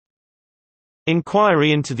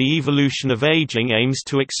Inquiry into the evolution of aging aims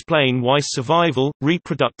to explain why survival,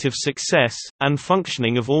 reproductive success, and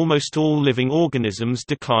functioning of almost all living organisms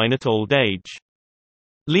decline at old age.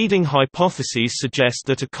 Leading hypotheses suggest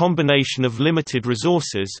that a combination of limited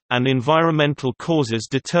resources, and environmental causes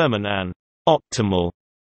determine an optimal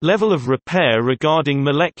level of repair regarding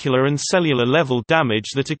molecular and cellular level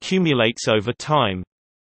damage that accumulates over time.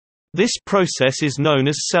 This process is known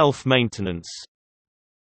as self-maintenance.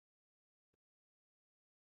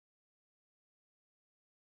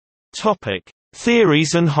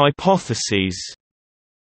 Theories and hypotheses.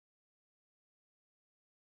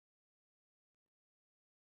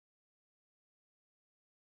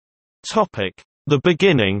 The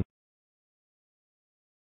beginning.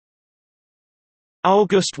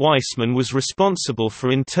 August Weismann was responsible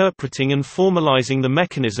for interpreting and formalizing the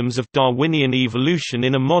mechanisms of Darwinian evolution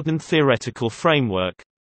in a modern theoretical framework.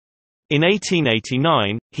 In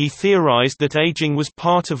 1889, he theorized that aging was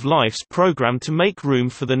part of life's program to make room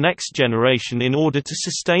for the next generation in order to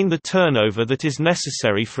sustain the turnover that is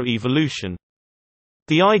necessary for evolution.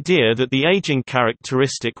 The idea that the aging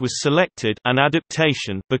characteristic was selected an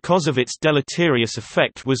adaptation because of its deleterious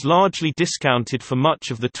effect was largely discounted for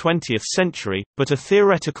much of the 20th century, but a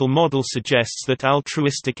theoretical model suggests that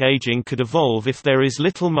altruistic aging could evolve if there is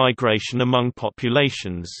little migration among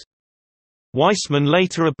populations. Weismann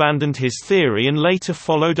later abandoned his theory and later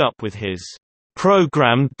followed up with his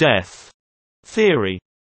programmed death theory.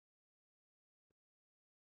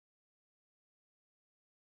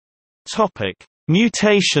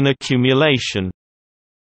 Mutation accumulation.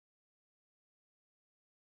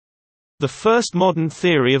 The first modern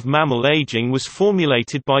theory of mammal aging was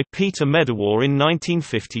formulated by Peter Medawar in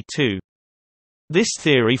 1952. This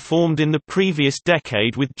theory formed in the previous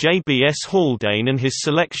decade with J.B.S. Haldane and his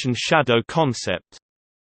selection shadow concept.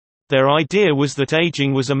 Their idea was that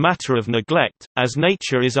aging was a matter of neglect, as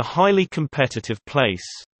nature is a highly competitive place.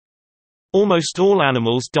 Almost all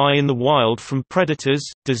animals die in the wild from predators,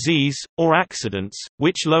 disease, or accidents,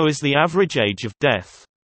 which lowers the average age of death.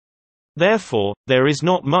 Therefore, there is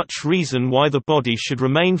not much reason why the body should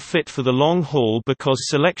remain fit for the long haul because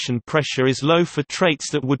selection pressure is low for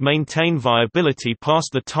traits that would maintain viability past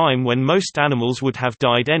the time when most animals would have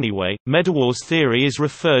died anyway. Medawar's theory is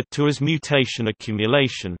referred to as mutation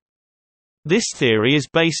accumulation. This theory is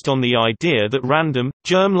based on the idea that random,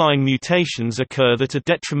 germline mutations occur that are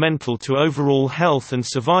detrimental to overall health and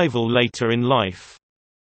survival later in life.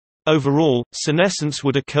 Overall, senescence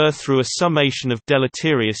would occur through a summation of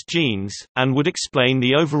deleterious genes, and would explain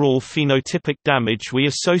the overall phenotypic damage we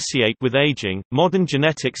associate with aging. Modern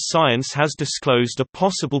genetics science has disclosed a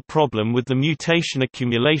possible problem with the mutation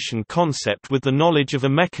accumulation concept with the knowledge of a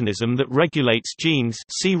mechanism that regulates genes.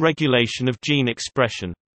 See regulation of gene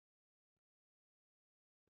expression.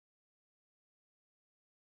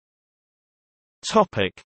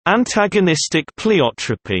 Antagonistic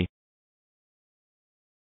pleiotropy.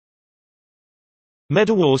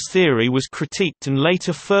 Medawar's theory was critiqued and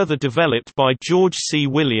later further developed by George C.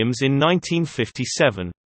 Williams in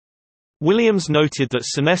 1957. Williams noted that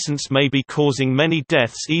senescence may be causing many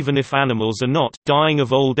deaths even if animals are not dying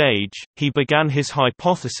of old age. He began his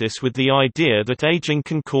hypothesis with the idea that aging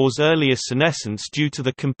can cause earlier senescence due to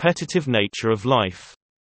the competitive nature of life.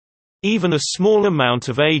 Even a small amount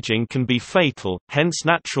of aging can be fatal, hence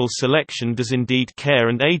natural selection does indeed care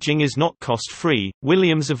and aging is not cost-free.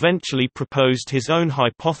 Williams eventually proposed his own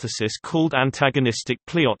hypothesis called antagonistic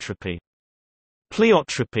pleiotropy.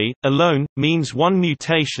 Pleiotropy, alone, means one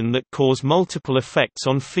mutation that cause multiple effects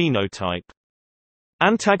on phenotype.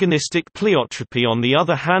 Antagonistic pleiotropy on the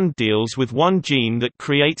other hand deals with one gene that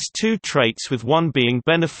creates two traits with one being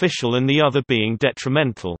beneficial and the other being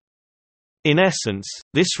detrimental. In essence,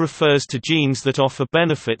 this refers to genes that offer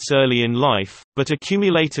benefits early in life, but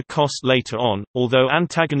accumulate a cost later on. Although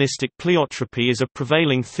antagonistic pleiotropy is a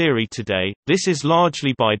prevailing theory today, this is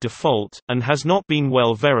largely by default, and has not been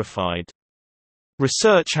well verified.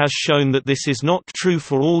 Research has shown that this is not true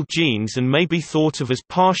for all genes and may be thought of as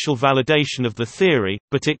partial validation of the theory,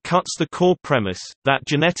 but it cuts the core premise, that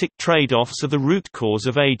genetic trade-offs are the root cause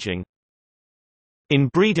of aging. In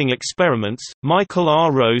breeding experiments, Michael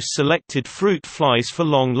R. Rose selected fruit flies for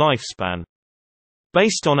long lifespan.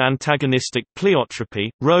 Based on antagonistic pleiotropy,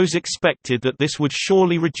 Rose expected that this would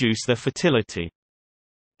surely reduce their fertility.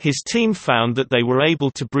 His team found that they were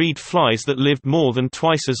able to breed flies that lived more than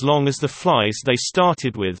twice as long as the flies they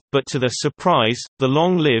started with, but to their surprise, the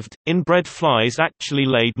long-lived, inbred flies actually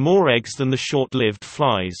laid more eggs than the short-lived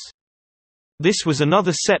flies. This was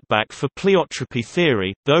another setback for pleiotropy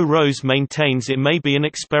theory, though Rose maintains it may be an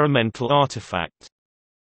experimental artifact.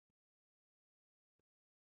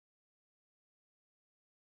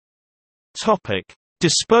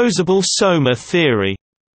 Disposable soma theory.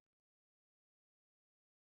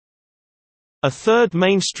 A third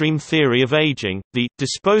mainstream theory of aging, the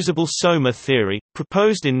disposable soma theory,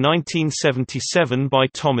 proposed in 1977 by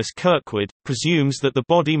Thomas Kirkwood, presumes that the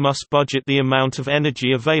body must budget the amount of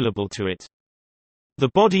energy available to it. The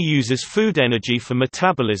body uses food energy for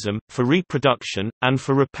metabolism, for reproduction, and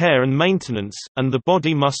for repair and maintenance, and the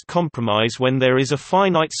body must compromise when there is a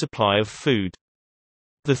finite supply of food.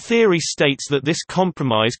 The theory states that this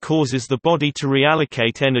compromise causes the body to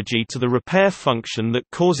reallocate energy to the repair function that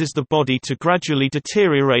causes the body to gradually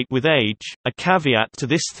deteriorate with age. A caveat to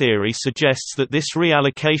this theory suggests that this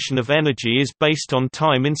reallocation of energy is based on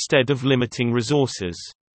time instead of limiting resources.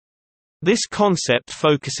 This concept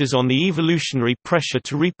focuses on the evolutionary pressure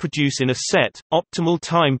to reproduce in a set, optimal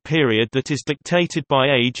time period that is dictated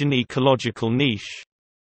by age and ecological niche.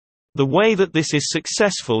 The way that this is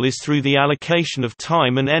successful is through the allocation of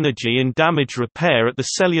time and energy in damage repair at the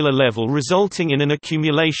cellular level, resulting in an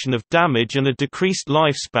accumulation of damage and a decreased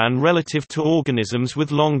lifespan relative to organisms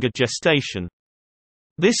with longer gestation.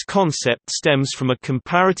 This concept stems from a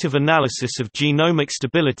comparative analysis of genomic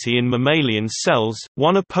stability in mammalian cells.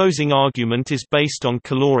 One opposing argument is based on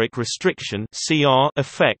caloric restriction (CR)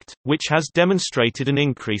 effect, which has demonstrated an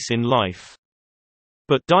increase in life.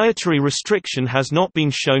 But dietary restriction has not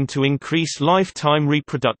been shown to increase lifetime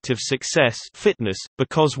reproductive success fitness,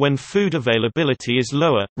 because when food availability is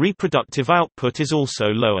lower, reproductive output is also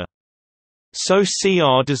lower. So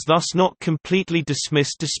CR does thus not completely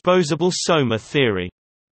dismiss disposable soma theory.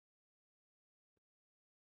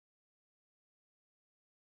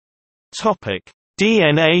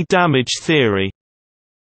 DNA damage theory.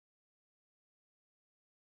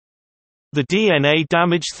 The DNA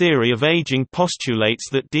damage theory of aging postulates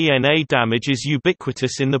that DNA damage is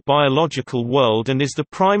ubiquitous in the biological world and is the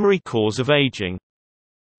primary cause of aging.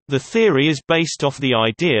 The theory is based off the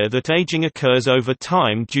idea that aging occurs over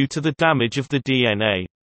time due to the damage of the DNA.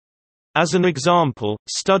 As an example,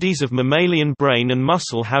 studies of mammalian brain and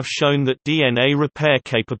muscle have shown that DNA repair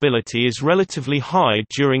capability is relatively high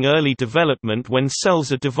during early development when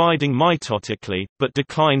cells are dividing mitotically, but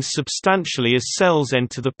declines substantially as cells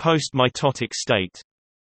enter the post-mitotic state.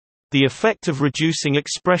 The effect of reducing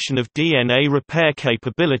expression of DNA repair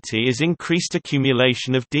capability is increased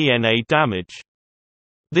accumulation of DNA damage.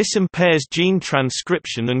 This impairs gene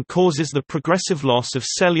transcription and causes the progressive loss of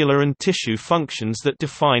cellular and tissue functions that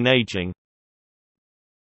define aging.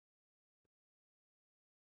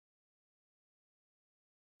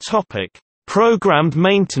 Programmed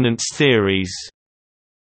maintenance theories.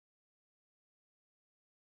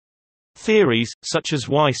 Theories, such as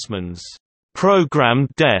Weissmann's programmed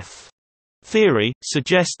death theory,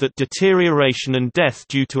 suggest that deterioration and death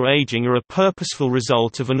due to aging are a purposeful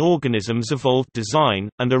result of an organism's evolved design,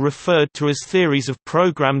 and are referred to as theories of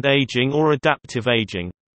programmed aging or adaptive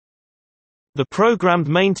aging. The programmed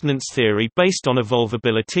maintenance theory based on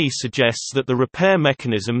evolvability suggests that the repair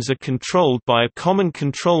mechanisms are controlled by a common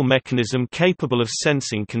control mechanism capable of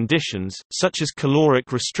sensing conditions, such as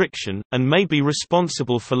caloric restriction, and may be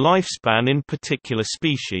responsible for lifespan in particular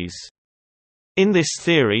species. In this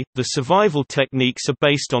theory, the survival techniques are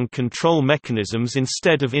based on control mechanisms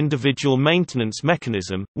instead of individual maintenance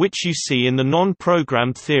mechanism, which you see in the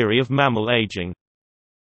non-programmed theory of mammal aging.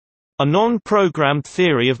 A non-programmed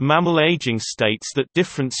theory of mammal aging states that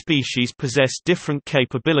different species possess different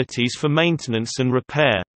capabilities for maintenance and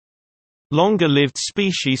repair. Longer-lived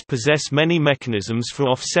species possess many mechanisms for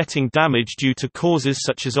offsetting damage due to causes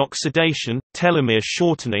such as oxidation, telomere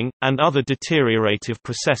shortening, and other deteriorative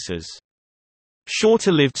processes.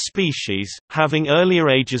 Shorter-lived species, having earlier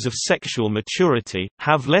ages of sexual maturity,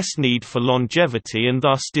 have less need for longevity and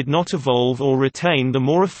thus did not evolve or retain the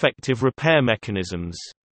more effective repair mechanisms.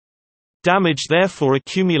 Damage therefore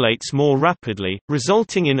accumulates more rapidly,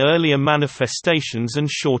 resulting in earlier manifestations and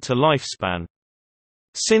shorter lifespan.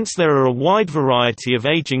 Since there are a wide variety of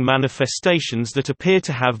aging manifestations that appear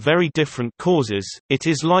to have very different causes, it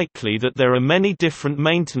is likely that there are many different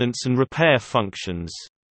maintenance and repair functions.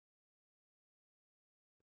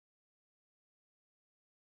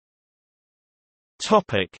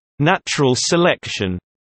 Natural selection.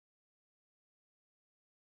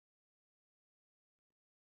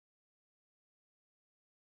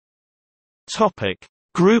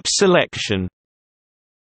 Group selection.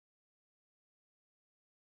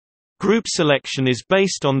 Group selection is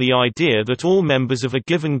based on the idea that all members of a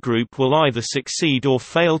given group will either succeed or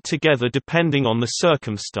fail together depending on the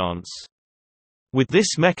circumstance. With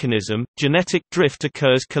this mechanism, genetic drift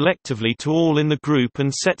occurs collectively to all in the group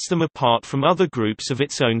and sets them apart from other groups of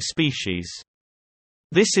its own species.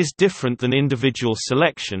 This is different than individual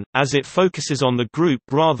selection, as it focuses on the group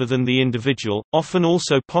rather than the individual. Often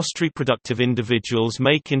also post-reproductive individuals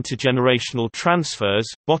make intergenerational transfers.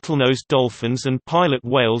 Bottlenose dolphins and pilot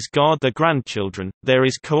whales guard their grandchildren. There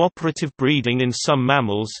is cooperative breeding in some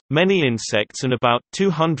mammals, many insects, and about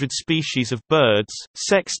 200 species of birds.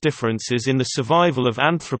 Sex differences in the survival of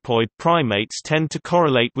anthropoid primates tend to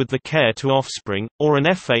correlate with the care to offspring, or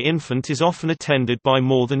an FA infant is often attended by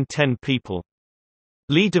more than 10 people.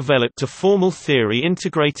 Lee developed a formal theory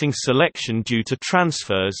integrating selection due to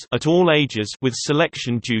transfers at all ages with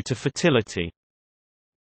selection due to fertility.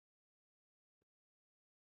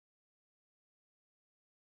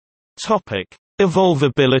 Topic: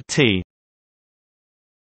 Evolvability.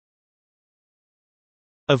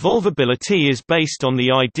 Evolvability is based on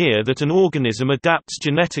the idea that an organism adapts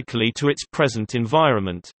genetically to its present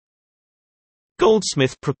environment.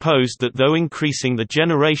 Goldsmith proposed that though increasing the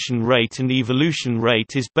generation rate and evolution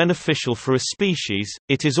rate is beneficial for a species,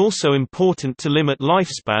 it is also important to limit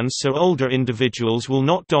lifespans so older individuals will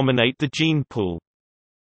not dominate the gene pool.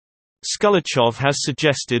 Skulichov has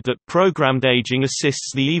suggested that programmed aging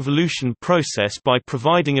assists the evolution process by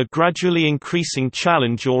providing a gradually increasing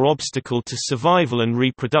challenge or obstacle to survival and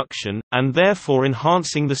reproduction, and therefore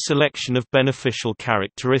enhancing the selection of beneficial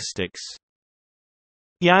characteristics.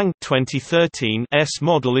 Yang 2013's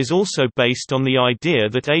model is also based on the idea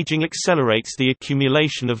that aging accelerates the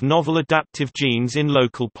accumulation of novel adaptive genes in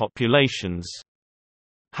local populations.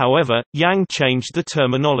 However, Yang changed the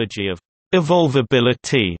terminology of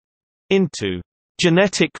evolvability into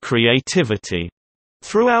genetic creativity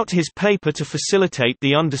throughout his paper to facilitate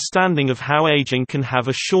the understanding of how aging can have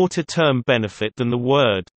a shorter-term benefit than the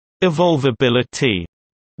word evolvability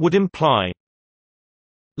would imply.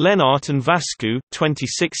 Lennart and Vascu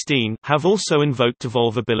 2016 have also invoked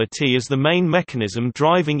evolvability as the main mechanism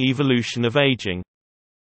driving evolution of aging.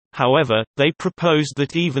 However, they proposed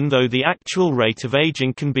that even though the actual rate of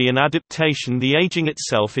aging can be an adaptation, the aging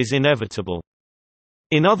itself is inevitable.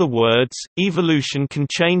 In other words, evolution can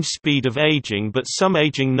change speed of aging, but some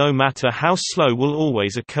aging, no matter how slow, will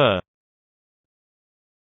always occur.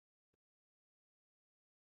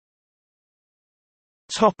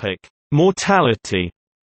 Mortality.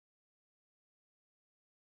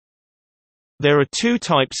 There are two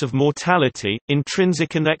types of mortality,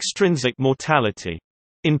 intrinsic and extrinsic mortality.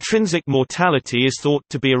 Intrinsic mortality is thought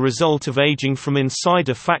to be a result of aging from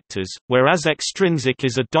insider factors, whereas extrinsic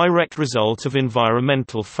is a direct result of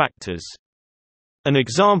environmental factors. An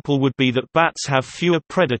example would be that bats have fewer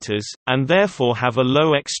predators, and therefore have a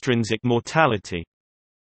low extrinsic mortality.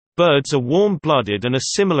 Birds are warm-blooded and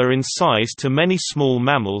are similar in size to many small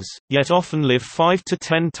mammals, yet often live 5 to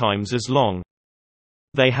 10 times as long.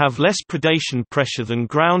 They have less predation pressure than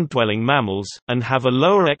ground-dwelling mammals, and have a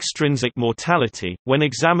lower extrinsic mortality. When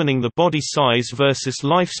examining the body size versus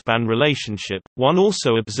lifespan relationship, one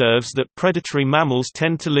also observes that predatory mammals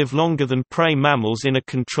tend to live longer than prey mammals in a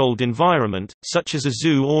controlled environment, such as a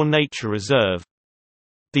zoo or nature reserve.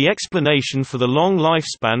 The explanation for the long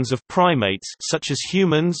lifespans of primates such as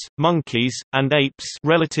humans, monkeys, and apes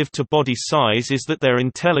relative to body size is that their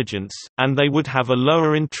intelligence, and they would have a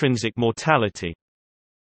lower intrinsic mortality.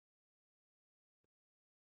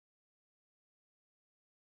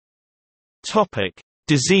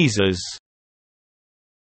 Diseases.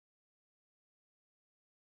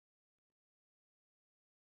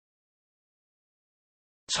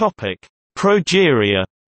 Progeria.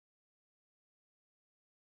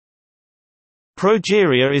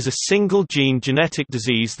 Progeria is a single-gene genetic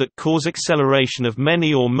disease that causes acceleration of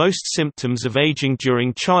many or most symptoms of aging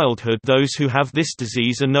during childhood. Those who have this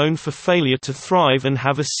disease are known for failure to thrive and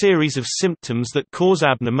have a series of symptoms that cause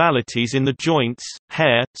abnormalities in the joints,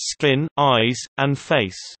 hair, skin, eyes, and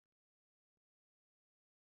face.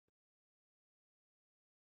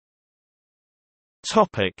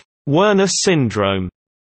 Werner syndrome.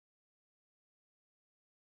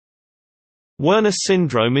 Werner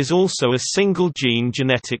syndrome is also a single-gene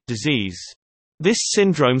genetic disease. This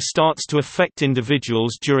syndrome starts to affect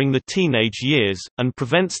individuals during the teenage years, and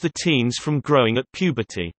prevents the teens from growing at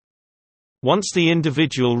puberty. Once the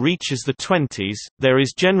individual reaches the 20s, there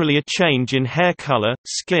is generally a change in hair color,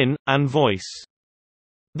 skin, and voice.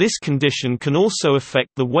 This condition can also affect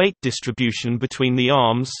the weight distribution between the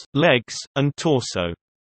arms, legs, and torso.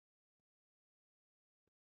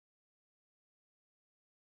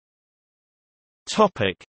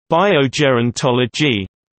 Biogerontology.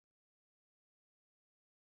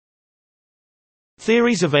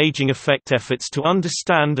 Theories of aging affect efforts to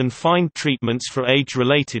understand and find treatments for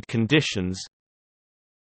age-related conditions.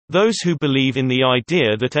 Those who believe in the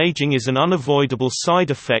idea that aging is an unavoidable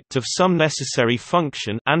side effect of some necessary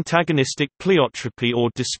function, antagonistic pleiotropy or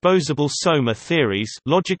disposable soma theories,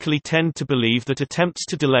 logically tend to believe that attempts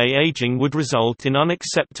to delay aging would result in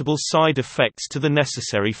unacceptable side effects to the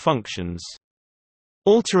necessary functions.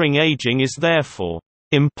 Altering aging is therefore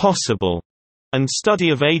impossible, and study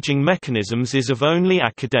of aging mechanisms is of only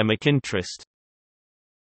academic interest.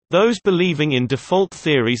 Those believing in default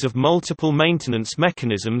theories of multiple maintenance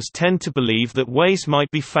mechanisms tend to believe that ways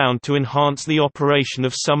might be found to enhance the operation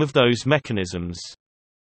of some of those mechanisms.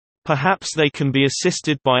 Perhaps they can be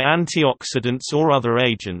assisted by antioxidants or other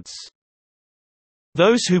agents.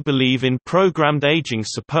 Those who believe in programmed aging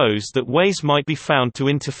suppose that ways might be found to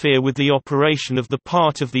interfere with the operation of the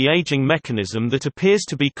part of the aging mechanism that appears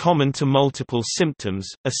to be common to multiple symptoms,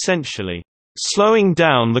 essentially, slowing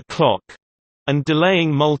down the clock and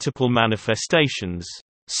delaying multiple manifestations.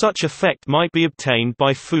 Such effect might be obtained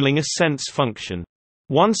by fooling a sense function.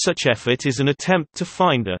 One such effort is an attempt to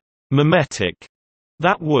find a mimetic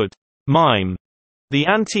that would mime the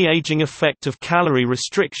anti-aging effect of calorie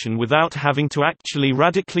restriction without having to actually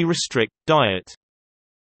radically restrict diet.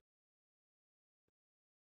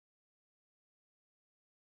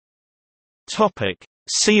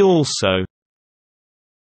 See also: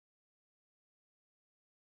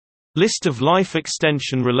 List of life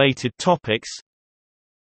extension related topics,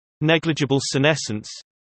 negligible senescence,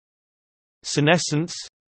 senescence,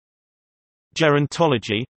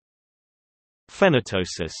 gerontology,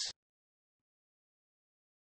 phenatosis.